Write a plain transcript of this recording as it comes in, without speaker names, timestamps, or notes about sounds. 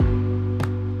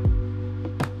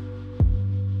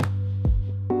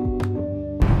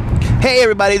Hey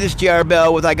everybody, this is JR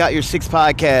Bell with I Got Your Six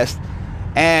podcast.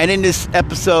 And in this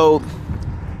episode,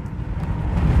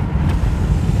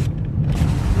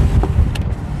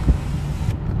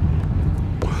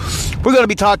 we're going to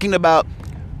be talking about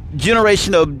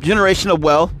generational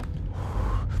wealth,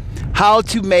 how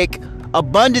to make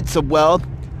abundance of wealth,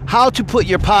 how to put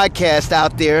your podcast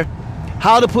out there,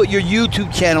 how to put your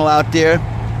YouTube channel out there,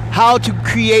 how to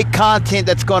create content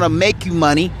that's going to make you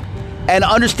money, and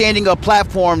understanding of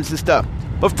platforms and stuff.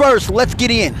 But first, let's get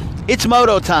in. It's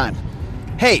moto time.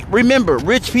 Hey, remember,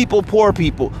 rich people, poor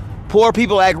people. Poor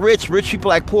people act rich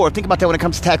people act poor. Think about that when it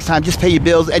comes to tax time. Just pay your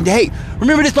bills. And hey,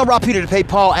 remember this, don't rob Peter to pay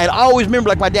Paul. And always remember,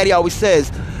 like my daddy always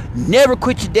says, never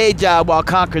quit your day job while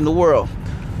conquering the world.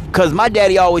 Because my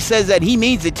daddy always says that. He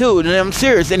means it too, and I'm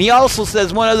serious. And he also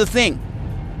says one other thing.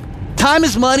 Time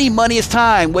is money, money is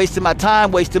time. Wasting my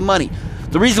time, wasting money.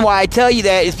 The reason why I tell you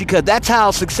that is because that's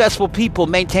how successful people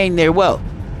maintain their wealth.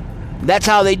 That's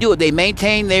how they do it. They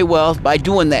maintain their wealth by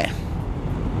doing that.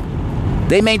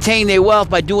 They maintain their wealth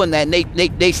by doing that, and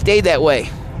they stay that way.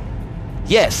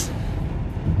 Yes.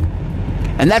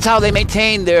 And that's how they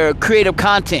maintain their creative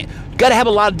content. You got to have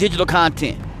a lot of digital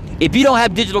content. If you don't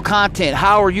have digital content,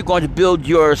 how are you going to build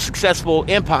your successful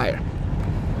empire?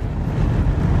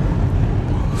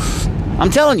 I'm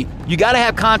telling you, you got to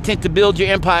have content to build your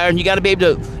empire, and you got to be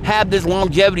able to have this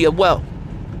longevity of wealth.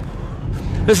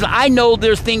 Listen, I know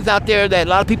there's things out there that a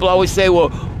lot of people always say, well,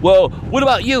 what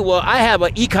about you? Well, I have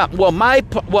an e-com. Well,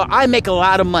 I make a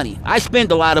lot of money. I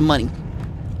spend a lot of money.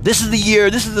 This is the year.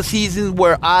 This is the season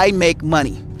where I make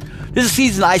money. This is the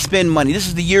season I spend money. This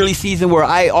is the yearly season where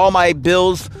all my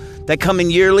bills that come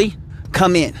in yearly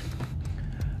come in.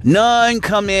 None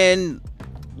come in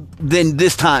than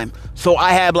this time. So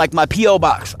I have like my P.O.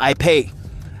 box. I pay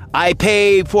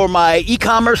for my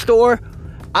e-commerce store.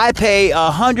 I pay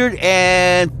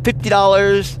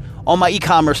 $150 on my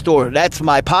e-commerce store. That's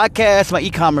my podcast, my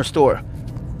e-commerce store.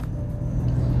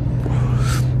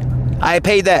 I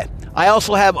pay that. I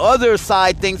also have other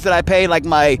side things that I pay, like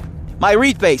my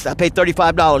wreath base. I pay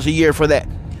 $35 a year for that.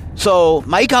 So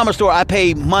my e-commerce store, I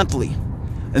pay monthly.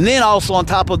 And then also on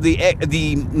top of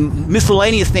the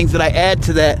miscellaneous things that I add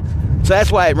to that. So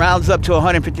that's why it rounds up to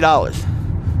 $150.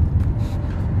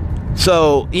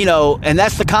 So, and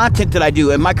that's the content that I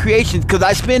do and my creations, because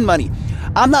I spend money.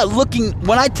 I'm not looking,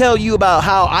 when I tell you about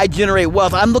how I generate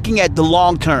wealth, I'm looking at the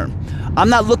long term. I'm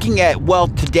not looking at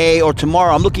wealth today or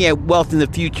tomorrow. I'm looking at wealth in the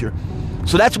future.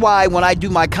 So that's why when I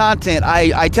do my content,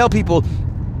 I tell people,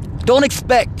 don't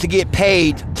expect to get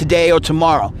paid today or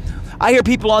tomorrow. I hear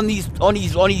people on these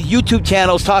YouTube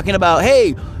channels talking about,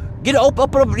 hey, open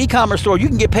up an e-commerce store. You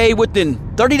can get paid within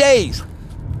 30 days.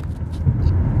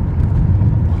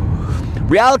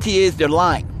 Reality is they're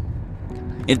lying.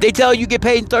 If they tell you get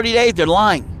paid in 30 days, they're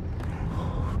lying.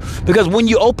 Because when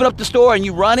you open up the store and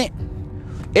you run it,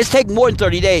 it's taking more than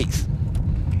 30 days.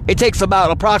 It takes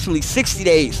about approximately 60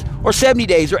 days or 70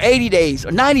 days or 80 days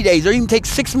or 90 days or even takes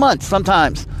 6 months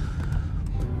sometimes.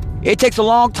 It takes a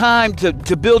long time to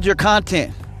build your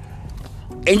content.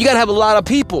 And you got to have a lot of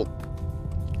people.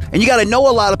 And you got to know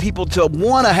a lot of people to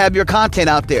want to have your content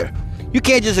out there. You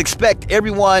can't just expect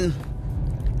everyone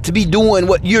to be doing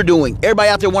what you're doing. Everybody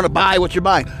out there want to buy what you're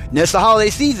buying. And it's the holiday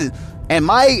season. And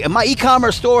my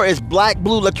e-commerce store is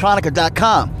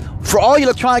blackblueelectronica.com. For all your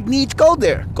electronic needs, go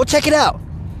there. Go check it out.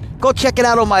 Go check it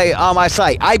out on my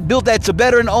site. I built that. It's a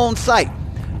veteran-owned site.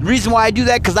 The reason why I do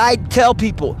that, because I tell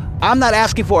people, I'm not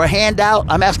asking for a handout.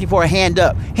 I'm asking for a hand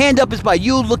up. Hand up is by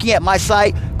you looking at my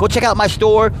site. Go check out my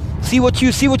store. See what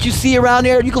you see around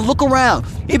there. You can look around.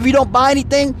 If you don't buy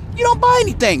anything, you don't buy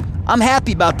anything. I'm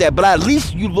happy about that. But at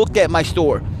least you looked at my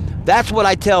store. That's what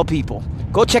I tell people.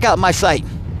 Go check out my site.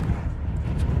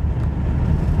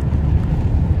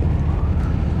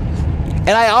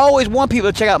 And I always want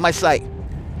people to check out my site.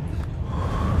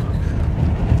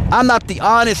 I'm not the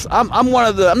honest. I'm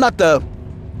not the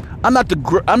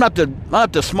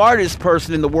smartest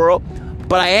person in the world,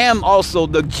 but I am also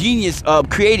the genius of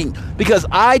creating, because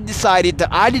I decided that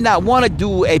I did not want to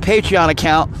do a Patreon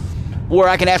account where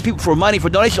I can ask people for money for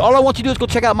donations. All I want you to do is go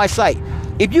check out my site.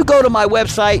 If you go to my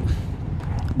website,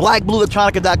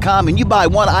 blackblueelectronica.com, and you buy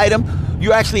one item,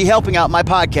 you're actually helping out my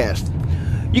podcast.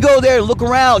 You go there and look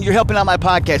around, you're helping out my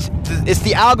podcast. It's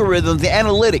the algorithms, the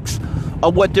analytics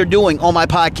of what they're doing on my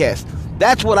podcast.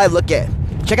 That's what I look at.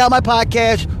 Check out my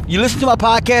podcast. You listen to my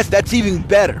podcast, that's even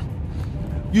better.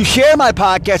 You share my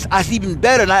podcast, that's even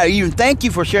better. And I even thank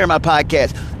you for sharing my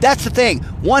podcast. That's the thing.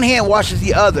 One hand washes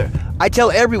the other. I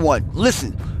tell everyone,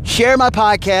 listen, share my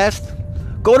podcast,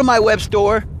 go to my web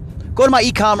store, Go to my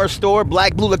e-commerce store,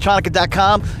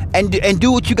 blackblueelectronica.com, and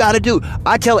do what you got to do.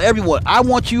 I tell everyone, I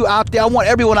want you out there. I want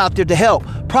everyone out there to help,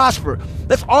 prosper.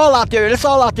 Let's all out there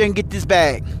and get this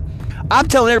bag. I'm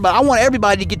telling everybody, I want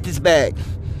everybody to get this bag.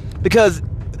 Because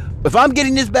if I'm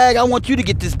getting this bag, I want you to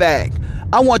get this bag.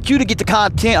 I want you to get the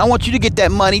content. I want you to get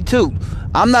that money too.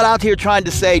 I'm not out here trying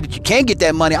to say that you can't get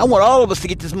that money. I want all of us to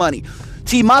get this money.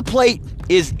 See, my plate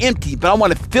is empty, but I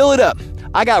want to fill it up.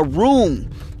 I got room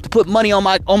to put money on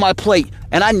my plate,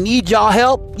 and I need y'all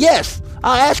help. Yes,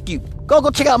 I'll ask you. Go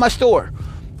check out my store.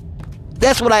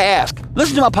 That's what I ask.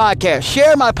 Listen to my podcast.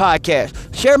 Share my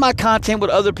podcast. Share my content with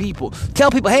other people.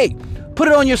 Tell people, hey, put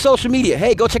it on your social media.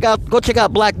 Hey, go check out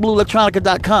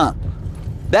blackblueelectronica.com.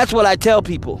 That's what I tell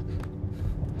people.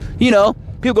 You know,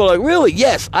 people go like, really?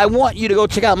 Yes, I want you to go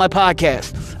check out my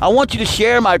podcast. I want you to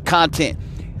share my content.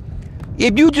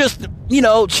 If you just,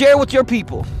 share with your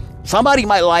people, somebody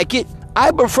might like it.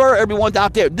 I prefer everyone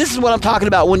out there. This is what I'm talking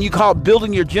about when you call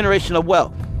building your generational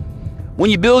wealth.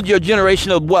 When you build your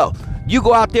generational wealth, you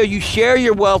go out there, you share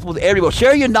your wealth with everyone.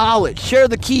 Share your knowledge. Share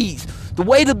the keys. The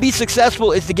way to be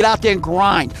successful is to get out there and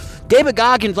grind. David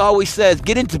Goggins always says,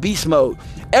 get into beast mode.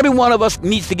 Every one of us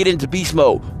needs to get into beast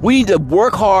mode. We need to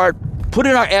work hard, put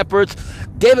in our efforts.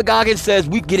 David Goggins says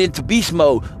we get into beast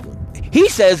mode. He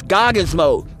says Goggins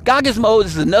mode. Goggins mode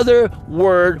is another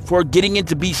word for getting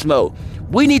into beast mode.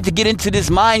 We need to get into this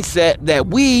mindset that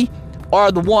we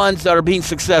are the ones that are being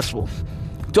successful.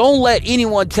 Don't let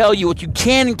anyone tell you what you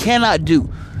can and cannot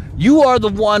do. You are the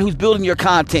one who's building your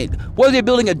content. Whether you're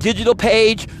building a digital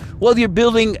page, whether you're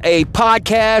building a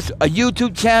podcast, a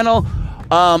YouTube channel,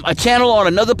 a channel on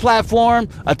another platform,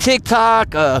 a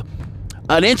TikTok, an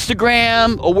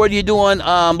Instagram, or whether you're doing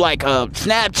like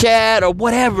Snapchat or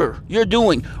whatever you're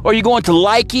doing, or you're going to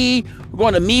Likey, you're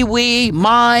going to MeWe,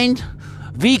 Mind,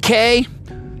 VK.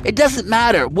 It doesn't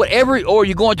matter. Whatever, or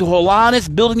you're going to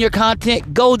Holanis, building your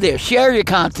content, go there. Share your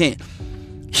content.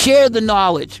 Share the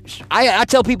knowledge. I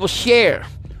tell people share.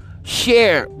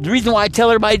 Share. The reason why I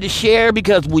tell everybody to share,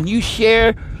 because when you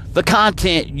share the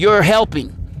content, you're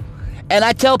helping. And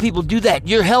I tell people, do that.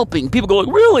 You're helping. People go,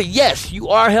 really? Yes, you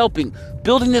are helping.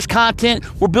 Building this content,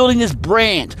 we're building this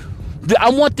brand.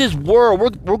 I want this world.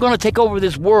 We're going to take over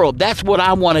this world. That's what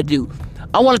I want to do.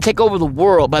 I want to take over the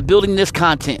world by building this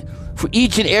content for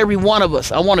each and every one of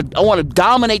us. I want to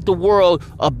dominate the world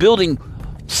of building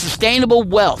sustainable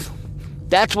wealth.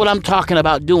 That's what I'm talking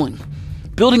about doing.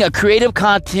 Building a creative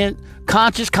content,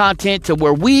 conscious content to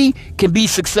where we can be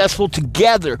successful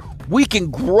together. We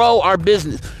can grow our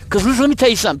business. Because let me tell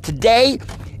you something. Today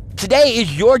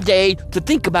is your day to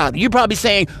think about it. You're probably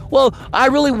saying, well, I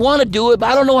really want to do it,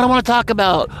 but I don't know what I want to talk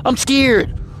about. I'm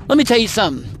scared. Let me tell you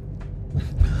something.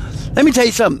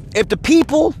 If the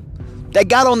people that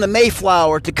got on the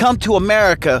Mayflower to come to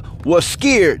America were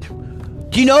scared,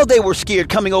 do you know they were scared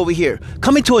coming over here,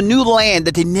 coming to a new land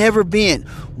that they'd never been?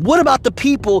 What about the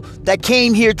people that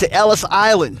came here to Ellis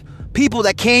Island? People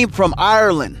that came from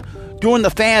Ireland during the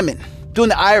famine, during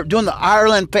the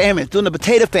Ireland famine, during the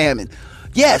potato famine.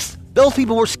 Yes, those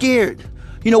people were scared.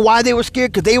 You know why they were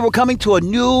scared? Because they were coming to a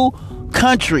new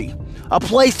country, a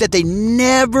place that they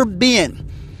never been.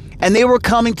 And they were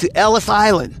coming to Ellis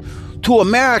Island, to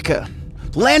America.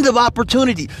 Land of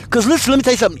opportunity. Because listen, let me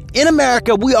tell you something. In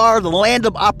America, we are the land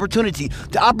of opportunity.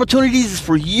 The opportunities is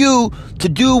for you to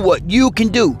do what you can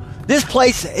do. This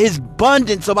place is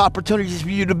abundance of opportunities for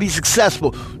you to be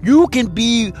successful. You can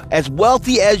be as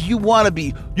wealthy as you want to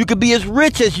be. You can be as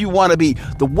rich as you want to be.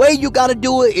 The way you got to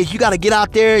do it is you got to get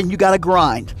out there and you got to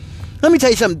grind. Let me tell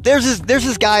you something. There's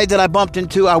this guy that I bumped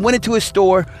into. I went into his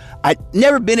store. I'd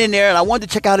never been in there, and I wanted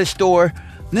to check out his store.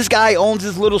 This guy owns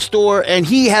this little store, and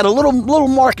he had a little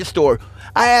market store.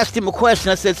 I asked him a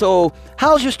question. I said, so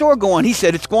how's your store going? He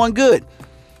said, it's going good.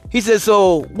 He said,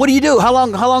 so what do you do? How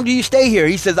long do you stay here?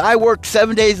 He says, I work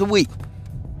 7 days a week.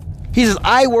 He says,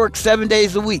 I work 7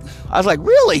 days a week. I was like,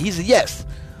 really? He said, yes.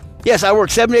 Yes, I work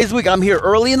 7 days a week. I'm here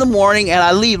early in the morning, and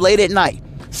I leave late at night.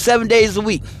 7 days a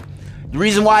week. The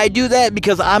reason why I do that,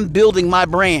 because I'm building my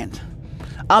brand.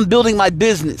 I'm building my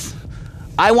business.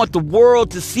 I want the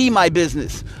world to see my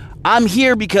business. I'm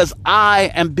here because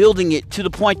I am building it to the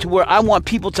point to where I want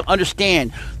people to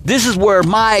understand this is where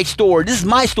my store, this is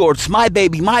my store, it's my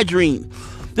baby, my dream.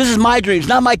 This is my dream. It's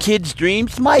not my kids' dream,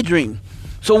 it's my dream.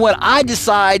 So when I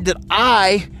decide that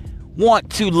I want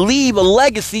to leave a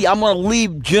legacy, I'm going to leave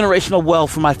generational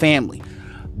wealth for my family.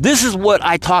 This is what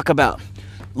I talk about.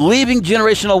 Leaving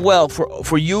generational wealth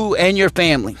for you and your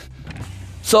family.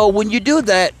 So when you do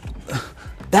that,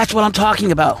 that's what I'm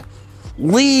talking about.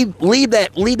 Leave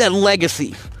that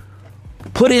legacy.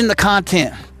 Put in the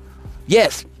content.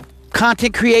 Yes,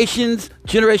 content creations,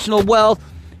 generational wealth.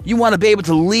 You want to be able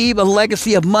to leave a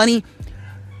legacy of money.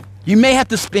 You may have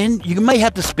to spend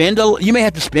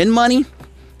money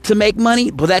to make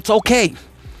money, but that's okay.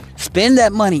 Spend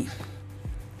that money.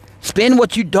 Spend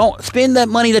that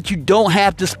money that you don't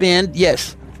have to spend.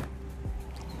 Yes.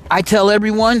 I tell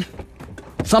everyone,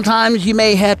 sometimes you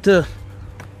may have to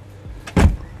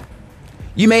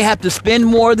spend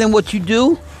more than what you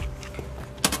do.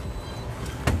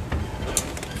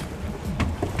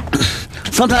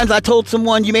 Sometimes I told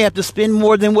someone you may have to spend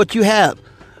more than what you have.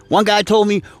 One guy told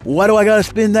me, "Why do I got to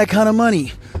spend that kind of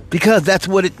money?" Because that's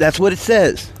what it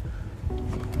says.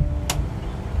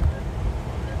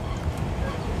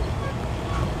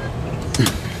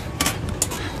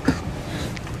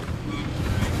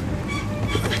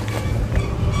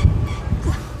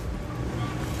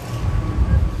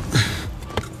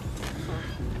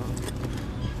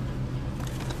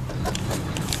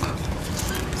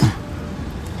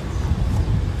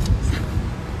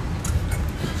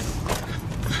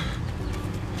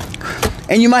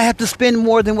 And you might have to spend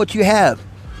more than what you have.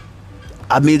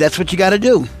 I mean, that's what you got to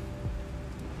do.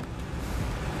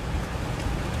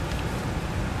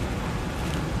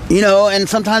 You know, and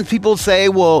sometimes people say,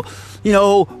 well, you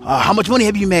know, how much money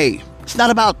have you made? It's not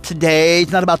about today.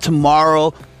 It's not about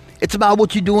tomorrow. It's about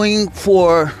what you're doing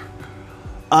for,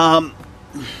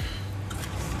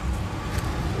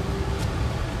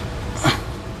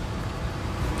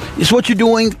 it's what you're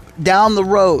doing down the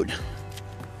road.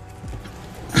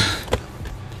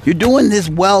 You're doing this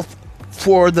wealth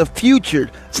for the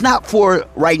future. It's not for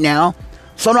right now.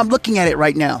 So I'm looking at it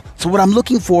right now. So what I'm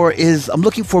looking for is I'm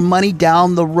looking for money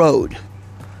down the road.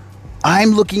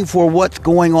 I'm looking for what's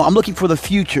going on. I'm looking for the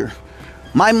future.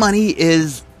 My money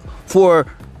is for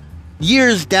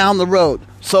years down the road.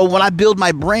 So when I build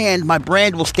my brand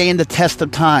will stand the test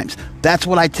of times. That's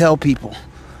what I tell people.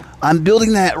 I'm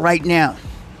building that right now.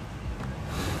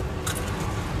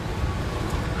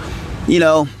 You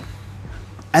know,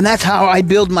 and that's how I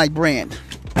build my brand.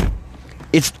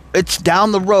 It's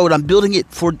down the road. I'm building it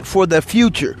for the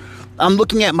future. I'm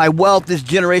looking at my wealth, this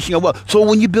generational wealth. So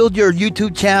when you build your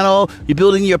YouTube channel, you're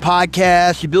building your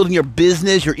podcast, you're building your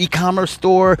business, your e-commerce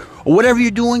store, or whatever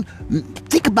you're doing,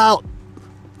 think about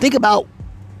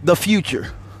the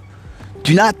future.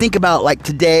 Do not think about like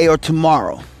today or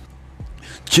tomorrow.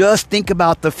 Just think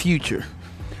about the future.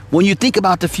 When you think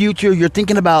about the future, you're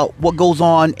thinking about what goes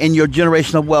on in your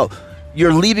generational wealth.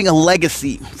 You're leaving a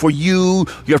legacy for you,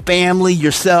 your family,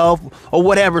 yourself, or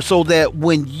whatever, so that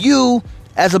when you,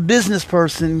 as a business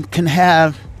person, can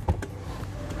have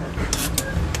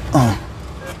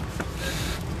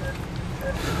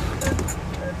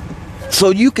so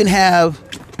you can have,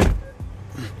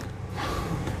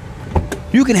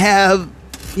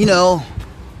 you know,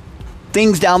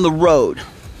 things down the road.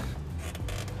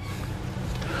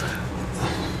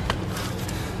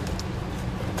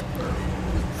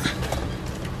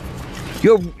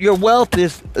 Your wealth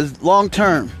is long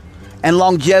term and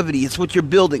longevity. It's what you're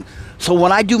building. So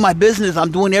when I do my business,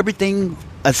 I'm doing everything,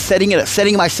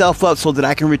 setting myself up so that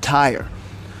I can retire.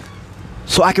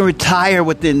 So I can retire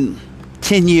within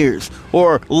 10 years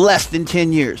or less than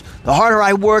 10 years. The harder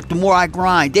I work, the more I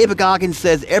grind. David Goggins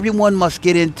says everyone must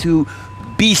get into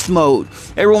beast mode.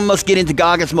 Everyone must get into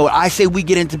Goggins mode. I say we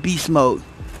get into beast mode.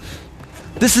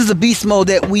 This is a beast mode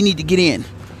that we need to get in.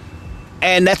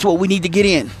 And that's what we need to get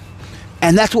in.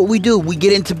 And that's what we do. We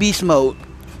get into beast mode.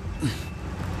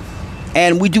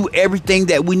 And we do everything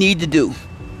that we need to do.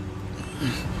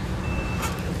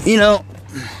 You know.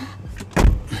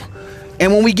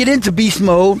 And when we get into beast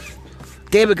mode,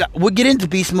 we get into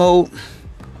beast mode.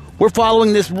 We're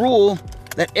following this rule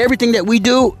that everything that we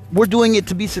do, we're doing it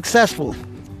to be successful.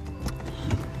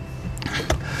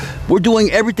 We're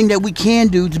doing everything that we can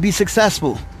do to be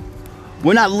successful.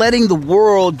 We're not letting the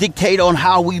world dictate on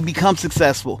how we become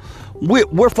successful.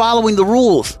 We're following the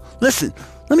rules. Listen,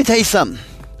 let me tell you something.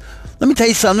 Let me tell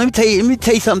you something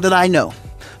that I know.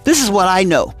 This is what I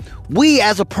know. We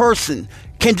as a person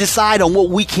can decide on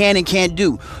what we can and can't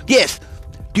do. Yes.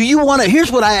 Do you want to,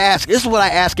 here's what I ask. This is what I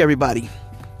ask everybody.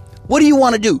 What do you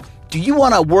want to do? Do you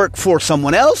want to work for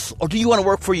someone else or do you want to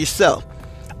work for yourself?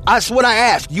 That's what I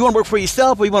ask. Do you want to work for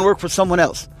yourself or you want to work for someone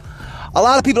else? A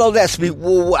lot of people always ask me,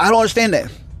 well, I don't understand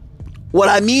that. What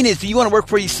I mean is, do you want to work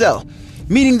for yourself?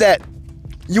 Meaning that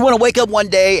you want to wake up one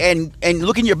day and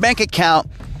look in your bank account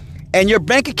and your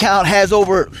bank account has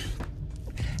over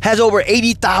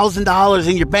 $80,000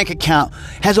 in your bank account,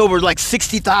 has over like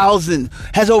 60,000,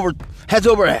 has over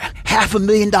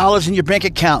 $500,000 in your bank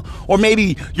account, or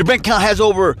maybe your bank account has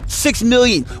over $6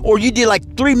 million, or you did like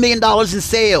 $3 million in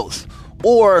sales,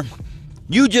 or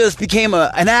you just became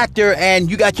an actor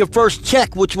and you got your first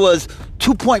check, which was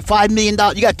 $2.5 million.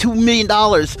 You got $2 million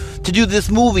to do this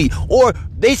movie. Or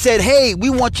they said, hey, we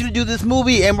want you to do this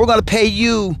movie and we're going to pay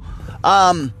you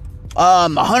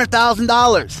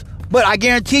 $100,000. But I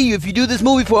guarantee you, if you do this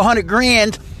movie for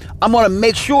 $100,000, I'm going to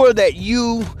make sure that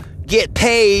you get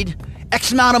paid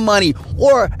X amount of money.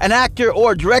 Or an actor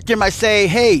or a director might say,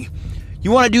 hey,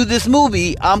 you want to do this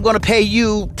movie? I'm going to pay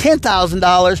you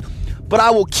 $10,000, but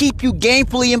I will keep you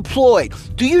gainfully employed.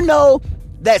 Do you know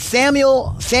that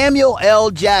Samuel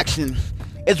L. Jackson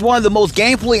is one of the most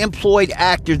gainfully employed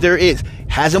actors there is?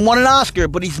 Hasn't won an Oscar,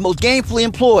 but he's the most gainfully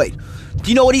employed. Do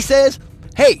you know what he says?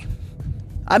 Hey,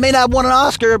 I may not won an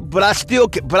Oscar, but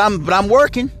I'm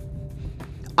working.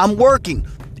 I'm working.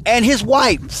 And his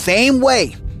wife, same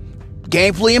way,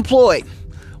 gainfully employed.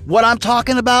 What I'm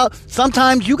talking about,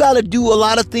 sometimes you got to do a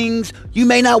lot of things you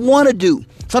may not want to do.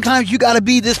 Sometimes you got to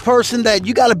be this person that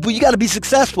you got to be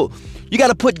successful. You got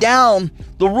to put down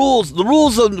the rules. The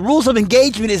rules of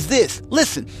engagement is this.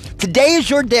 Listen, today is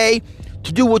your day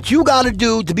to do what you got to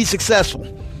do to be successful.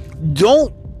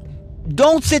 Don't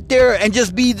sit there and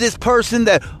just be this person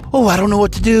that, oh, I don't know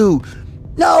what to do.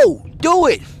 No, do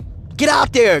it. Get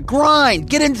out there, grind,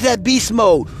 get into that beast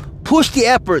mode, push the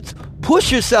efforts,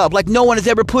 push yourself like no one has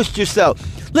ever pushed yourself.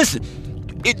 Listen,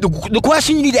 the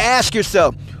question you need to ask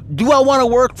yourself, do I want to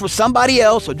work for somebody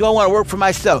else or do I want to work for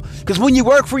myself? Because when you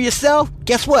work for yourself,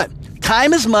 guess what?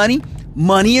 Time is money.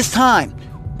 Money is time.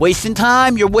 Wasting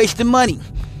time, you're wasting money.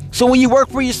 So when you work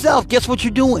for yourself, guess what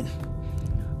you're doing?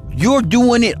 You're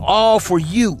doing it all for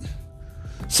you.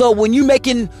 So when you make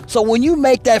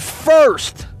that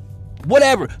first,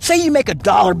 whatever, say you make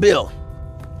 $1 bill.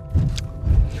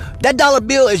 That $1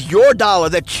 bill is your dollar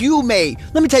that you made.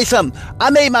 Let me tell you something.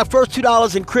 I made my first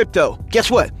 $2 in crypto.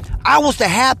 Guess what? I was the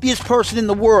happiest person in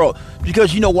the world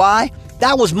because you know why?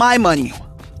 That was my money.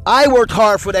 I worked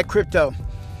hard for that crypto.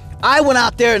 I went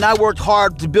out there and I worked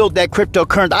hard to build that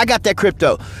cryptocurrency. I got that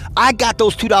crypto. I got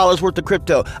those $2 worth of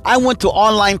crypto. I went to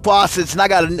online faucets and I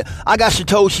got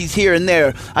Satoshis here and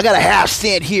there. I got a half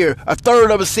cent here, a third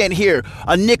of a cent here,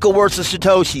 a nickel worth of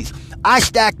Satoshis. I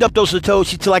stacked up those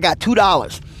Satoshis till I got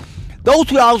 $2. Those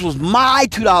 $2 was my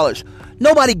 $2.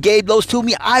 Nobody gave those to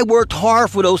me. I worked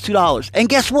hard for those $2. And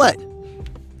guess what?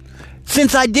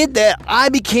 Since I did that, I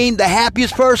became the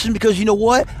happiest person because you know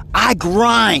what? I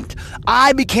grind.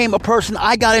 I became a person.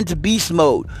 I got into beast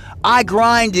mode. I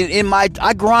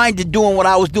grinded doing what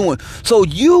I was doing. So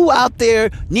you out there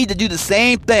need to do the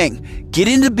same thing. Get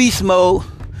into beast mode.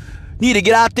 Need to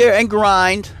get out there and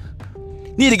grind.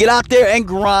 Need to get out there and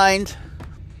grind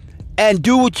and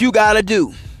do what you got to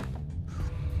do.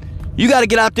 You got to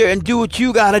get out there and do what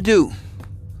you got to do.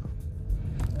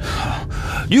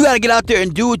 You got to get out there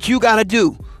and do what you got to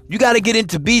do. You got to get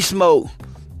into beast mode.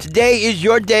 Today is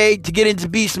your day to get into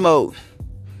beast mode.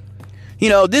 You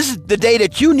know, this is the day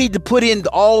that you need to put in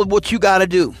all of what you got to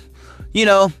do. You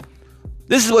know,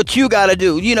 this is what you got to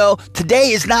do. You know,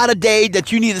 today is not a day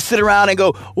that you need to sit around and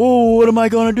go, oh, what am I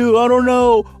going to do? I don't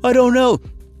know.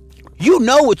 You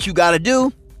know what you got to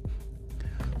do.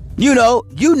 You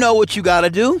know what you got to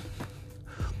do.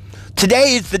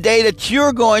 Today is the day that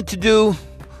you're going to do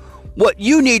what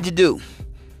you need to do.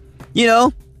 You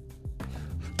know,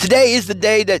 today is the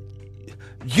day that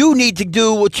you need to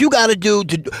do what you got to do.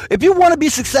 If you want to be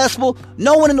successful,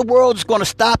 no one in the world is going to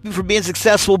stop you from being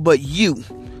successful but you.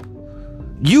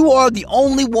 You are the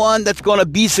only one that's going to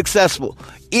be successful.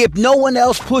 If no one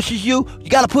else pushes you, you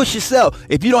got to push yourself.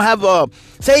 If you don't have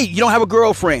say you don't have a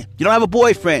girlfriend, you don't have a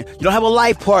boyfriend, you don't have a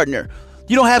life partner,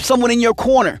 you don't have someone in your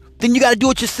corner, then you got to do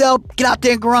it yourself. Get out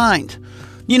there and grind.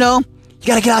 You know, you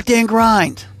got to get out there and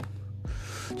grind.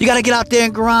 You got to get out there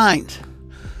and grind.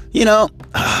 You know,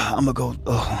 I'm going to go,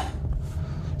 I'm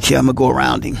going to go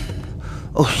around him.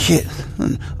 Oh, shit.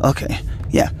 Okay,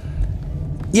 yeah.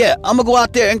 Yeah, I'm going to go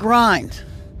out there and grind.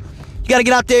 You got to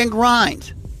get out there and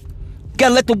grind. You got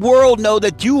to let the world know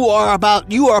that you are about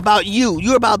you.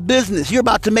 You're about business. You're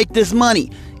about to make this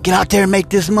money. Get out there and make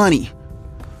this money.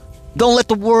 Don't let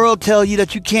the world tell you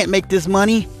that you can't make this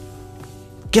money.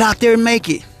 Get out there and make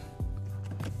it.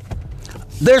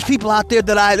 There's people out there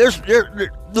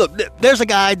that there's a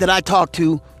guy that I talk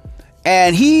to,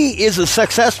 and he is a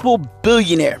successful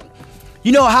billionaire.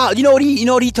 You know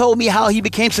what he told me how he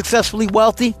became successfully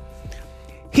wealthy?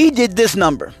 He did this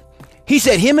number. He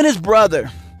said him and his brother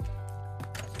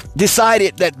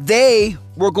decided that they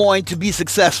were going to be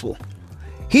successful.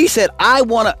 He said,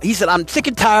 I'm sick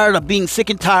and tired of being sick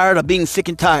and tired of being sick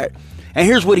and tired. And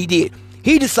here's what he did.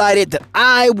 He decided that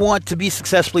I want to be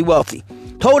successfully wealthy.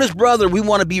 Told his brother, we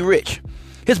want to be rich.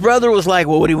 His brother was like,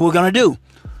 well, what are we going to do?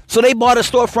 So they bought a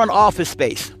storefront office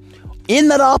space. In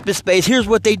that office space, here's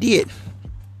what they did.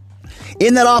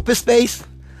 In that office space,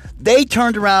 they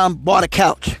turned around, bought a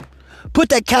couch, put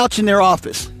that couch in their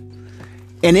office.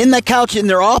 And in that couch in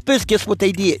their office, guess what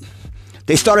they did?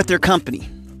 They started their company.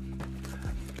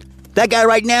 That guy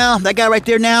right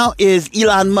there now is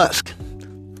Elon Musk.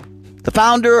 The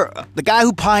founder, the guy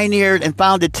who pioneered and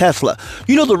founded Tesla.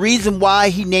 You know the reason why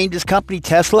he named his company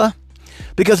Tesla?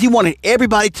 Because he wanted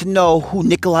everybody to know who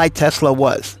Nikola Tesla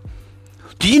was.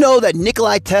 Do you know that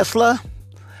Nikola Tesla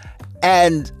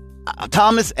and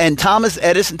Thomas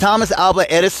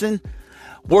Alva Edison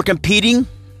were competing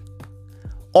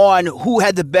on who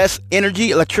had the best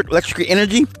energy, electric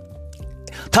energy?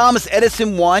 Thomas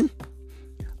Edison won,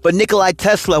 but Nikola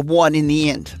Tesla won in the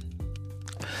end.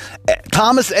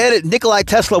 Nikola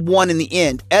Tesla won in the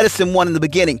end. Edison won in the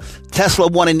beginning. Tesla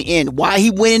won in the end. Why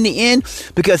he won in the end?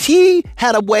 Because he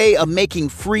had a way of making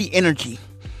free energy.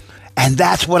 And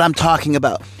that's what I'm talking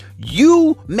about.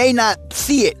 You may not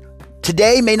see it.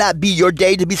 Today may not be your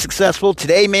day to be successful.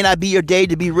 Today may not be your day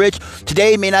to be rich.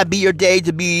 Today may not be your day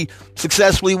to be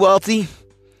successfully wealthy.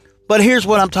 But here's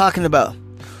what I'm talking about.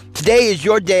 Today is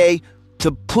your day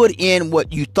to put in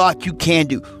what you thought you can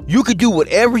do. You could do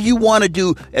whatever you want to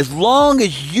do as long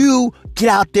as you get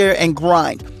out there and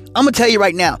grind. I'm going to tell you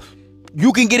right now,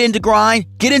 you can get into grind,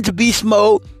 get into beast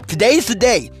mode. Today's the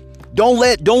day. Don't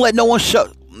let no one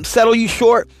settle you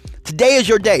short. Today is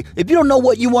your day. If you don't know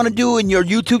what you want to do in your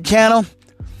YouTube channel,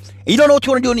 and you don't know what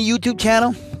you want to do in the YouTube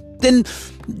channel, then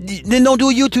don't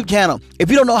do a YouTube channel. If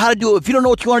you don't know how to do it, if you don't know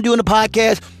what you want to do in the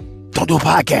podcast, don't do a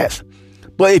podcast.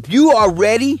 But if you are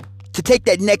ready to take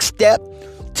that next step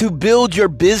to build your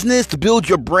business, to build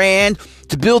your brand,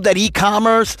 to build that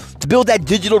e-commerce, to build that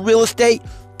digital real estate,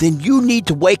 then you need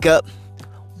to wake up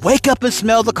and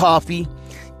smell the coffee,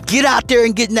 get out there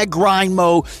and get in that grind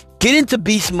mode, get into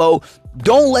beast mode.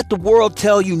 Don't let the world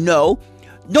tell you no.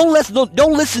 Don't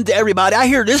listen to everybody.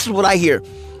 This is what I hear.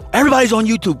 Everybody's on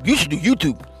YouTube. You should do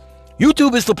YouTube.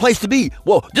 YouTube is the place to be.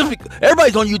 Well,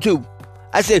 everybody's on YouTube.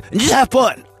 I said, and just have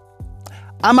fun.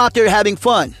 I'm out there having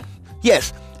fun.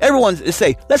 Yes, everyone's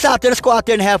say, let's go out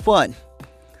there and have fun.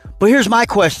 But here's my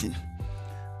question.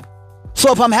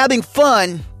 So if I'm having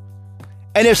fun,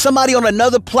 and there's somebody on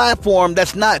another platform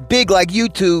that's not big like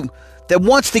YouTube that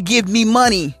wants to give me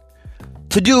money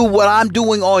to do what I'm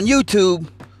doing on YouTube,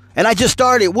 and I just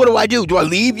started, what do? Do I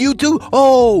leave YouTube?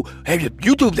 Oh, hey,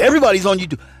 YouTube, everybody's on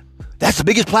YouTube. That's the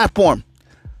biggest platform.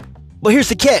 But here's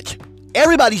the catch.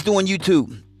 Everybody's doing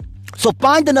YouTube. So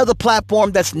find another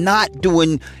platform that's not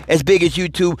doing as big as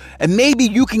YouTube, and maybe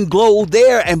you can go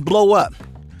there and blow up.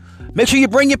 Make sure you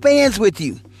bring your fans with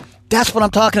you. That's what I'm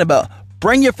talking about.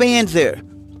 Bring your fans there.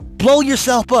 Blow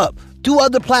yourself up. Do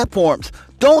other platforms.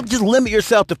 Don't just limit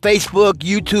yourself to Facebook,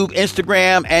 YouTube,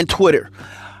 Instagram, and Twitter.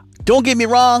 Don't get me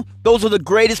wrong. Those are the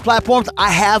greatest platforms. I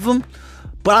have them.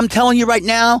 But I'm telling you right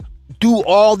now, do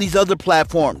all these other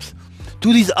platforms.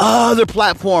 Do these other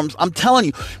platforms. I'm telling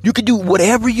you, you can do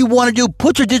whatever you want to do.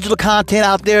 Put your digital content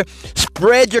out there.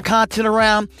 Spread your content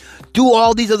around. Do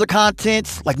all these other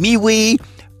contents like MeWe,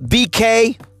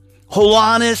 VK,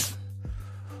 Holanis,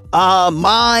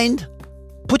 Mind.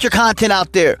 Put your content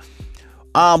out there.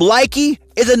 Likey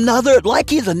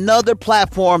is another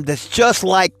platform that's just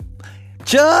like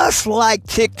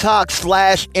TikTok /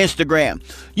 Instagram.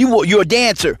 You're a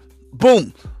dancer.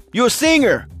 Boom. You're a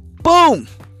singer. Boom.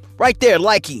 Right there,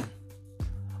 Likey.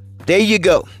 There you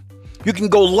go. You can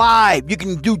go live. You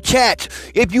can do chats.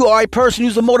 If you are a person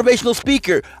who's a motivational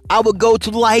speaker, I would go to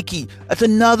Likey. That's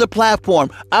another platform.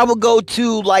 I would go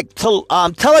to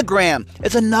Telegram.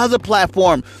 It's another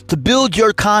platform to build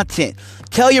your content.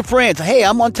 Tell your friends, hey,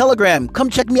 I'm on Telegram. Come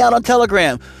check me out on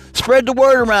Telegram. Spread the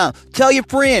word around. Tell your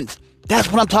friends.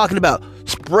 That's what I'm talking about.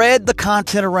 Spread the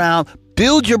content around.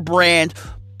 Build your brand.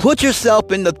 Put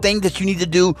yourself in the thing that you need to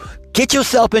do. Get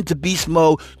yourself into beast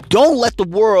mode. Don't let the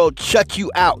world shut you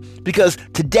out, because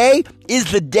today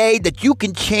is the day that you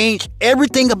can change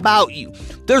everything about you.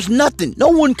 There's nothing. No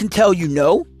one can tell you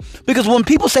no, because when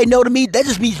people say no to me, that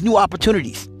just means new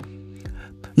opportunities.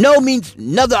 No means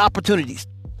another opportunities.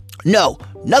 No,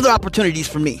 another opportunities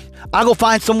for me. I'll go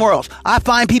find somewhere else. I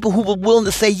find people who are willing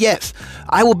to say yes.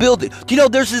 I will build it. Do you know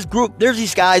there's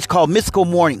these guys called Mystical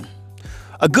Morning.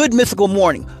 A Good Mystical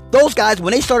Morning. Those guys,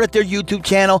 when they started their YouTube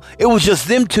channel, it was just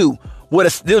them two with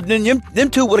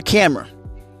a camera.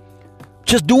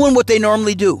 Just doing what they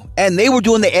normally do. And they were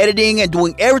doing the editing and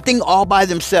doing everything all by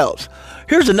themselves.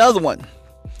 Here's another one.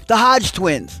 The Hodge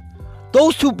twins.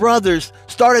 Those two brothers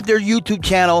started their YouTube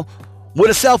channel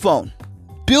with a cell phone.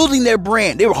 building their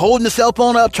brand. They were holding the cell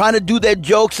phone up, trying to do their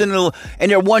jokes and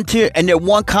their one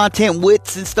content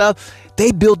wits and stuff.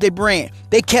 They built their brand.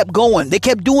 They kept going. They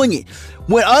kept doing it.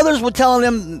 When others were telling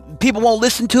them people won't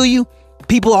listen to you,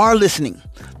 people are listening.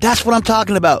 That's what I'm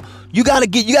talking about. You got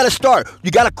to start.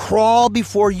 You got to crawl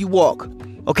before you walk.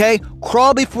 Okay?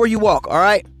 Crawl before you walk. All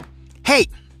right? Hey,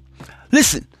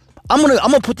 listen. I'm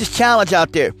gonna put this challenge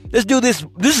out there. Let's do this.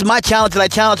 This is my challenge that I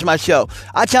challenge myself.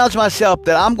 I challenge myself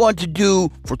that I'm going to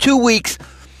do for 2 weeks.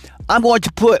 I'm going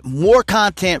to put more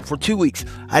content for 2 weeks.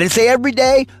 I didn't say every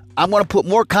day. I'm going to put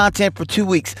more content for 2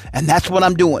 weeks, and that's what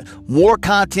I'm doing. More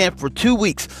content for 2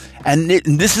 weeks, and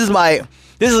this is my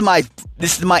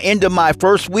end of my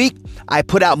first week. I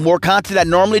put out more content than I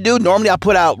normally do. Normally, I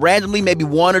put out randomly, maybe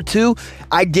 1 or 2.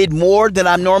 I did more than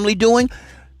I'm normally doing.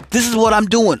 This is what I'm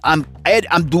doing. I'm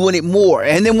doing it more.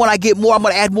 And then when I get more, I'm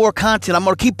going to add more content. I'm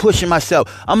going to keep pushing myself.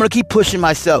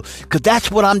 Because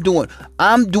that's what I'm doing.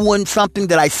 I'm doing something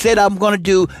that I said I'm going to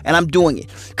do, and I'm doing it.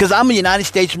 Because I'm a United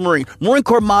States Marine. Marine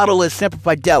Corps motto is Semper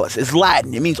Fidelis. It's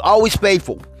Latin. It means always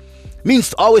faithful. It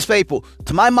means always faithful.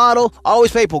 To my motto,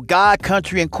 always faithful. God,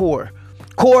 country, and core.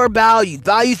 Core values.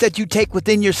 Values that you take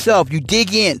within yourself. You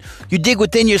dig in. You dig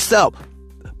within yourself.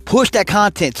 Push that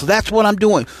content. So that's what I'm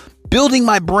doing. Building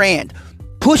my brand,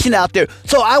 pushing out there.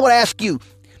 So I would ask you,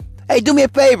 hey, do me a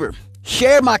favor,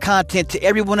 share my content to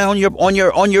everyone on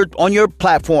your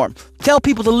platform. Tell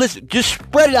people to listen. Just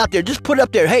spread it out there. Just put it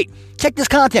up there. Hey, check this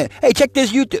content. Hey, check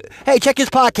this YouTube. Hey, check this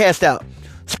podcast out.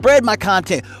 Spread my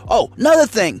content. Oh, another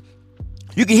thing.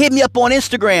 You can hit me up on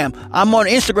Instagram. I'm on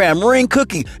Instagram, Marine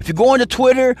Cooking. If you go on to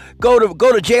Twitter, go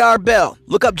to JR Bell.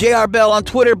 Look up JR Bell on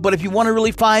Twitter. But if you want to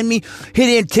really find me, hit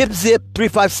in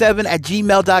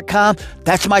tipzip357@gmail.com.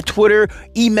 That's my Twitter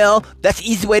email. That's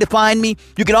the easy way to find me.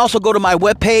 You can also go to my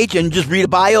webpage and just read a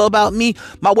bio about me.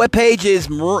 My webpage is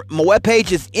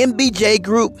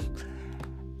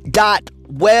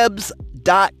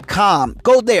mbjgroup.webs.com.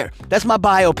 Go there. That's my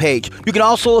bio page. You can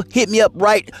also hit me up on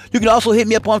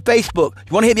Facebook.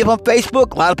 You want to hit me up on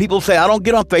Facebook? A lot of people say I don't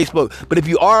get on Facebook, but if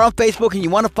you are on Facebook and you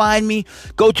want to find me,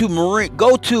 go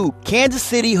to Kansas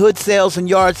City Hood Sales and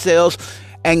Yard Sales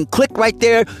and click right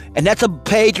there, and that's a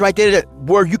page right there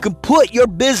where you can put your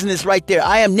business right there.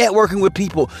 I am networking with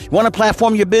people. You want to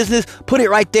platform your business? Put it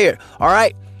right there. All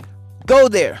right? Go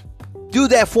there. Do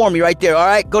that for me right there, all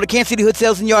right? Go to Kansas City Hood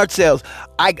Sales and Yard Sales.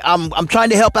 I'm trying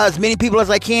to help out as many people as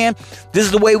I can. This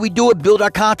is the way we do it. Build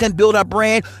our content, build our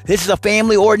brand. This is a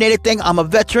family-oriented thing. I'm a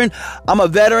veteran,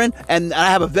 and I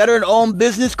have a veteran-owned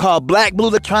business called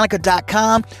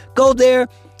blackblueelectronica.com. Go there.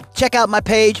 Check out my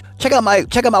page. Check out my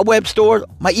web store,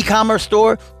 my e-commerce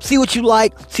store. See what you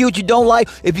like. See what you don't like.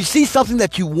 If you see something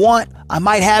that you want, I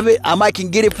might have it. I might can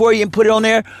get it for you and put it on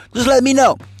there. Just let me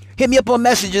know. Hit me up on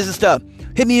messages and stuff.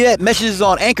 Hit me at messages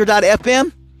on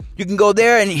anchor.fm. You can go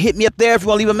there and hit me up there if you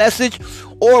want to leave a message.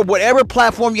 Or whatever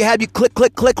platform you have, you click,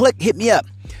 hit me up.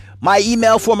 My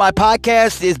email for my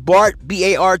podcast is Bart,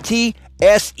 BARTSEE,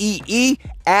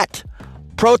 at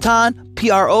Proton,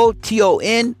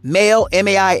 PROTON, mail,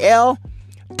 MAIL,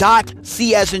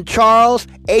 .C as in Charles,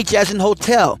 H as in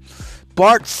hotel.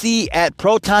 BartC at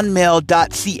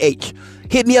protonmail.ch.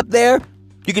 Hit me up there.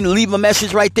 You can leave a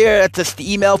message right there. That's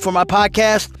the email for my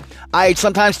podcast. I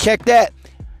sometimes check that.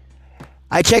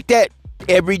 I check that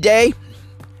every day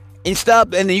and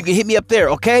stuff, and then you can hit me up there,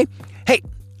 okay? Hey, I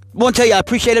want to tell you, I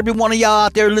appreciate every one of y'all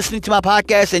out there listening to my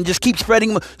podcast, and just keep spread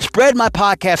my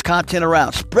podcast content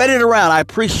around. Spread it around. I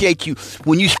appreciate you.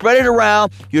 When you spread it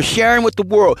around, you're sharing with the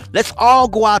world. Let's all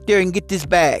go out there and get this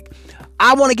bag.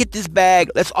 I want to get this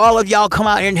bag. Let's all of y'all come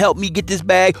out here and help me get this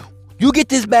bag. You get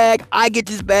this bag, I get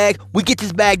this bag, we get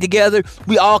this bag together,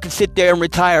 we all can sit there and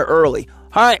retire early.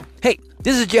 All right, hey,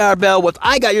 this is JR Bell with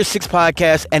I Got Your Six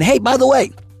podcast, and hey, by the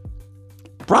way,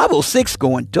 Bravo 6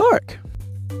 going dark.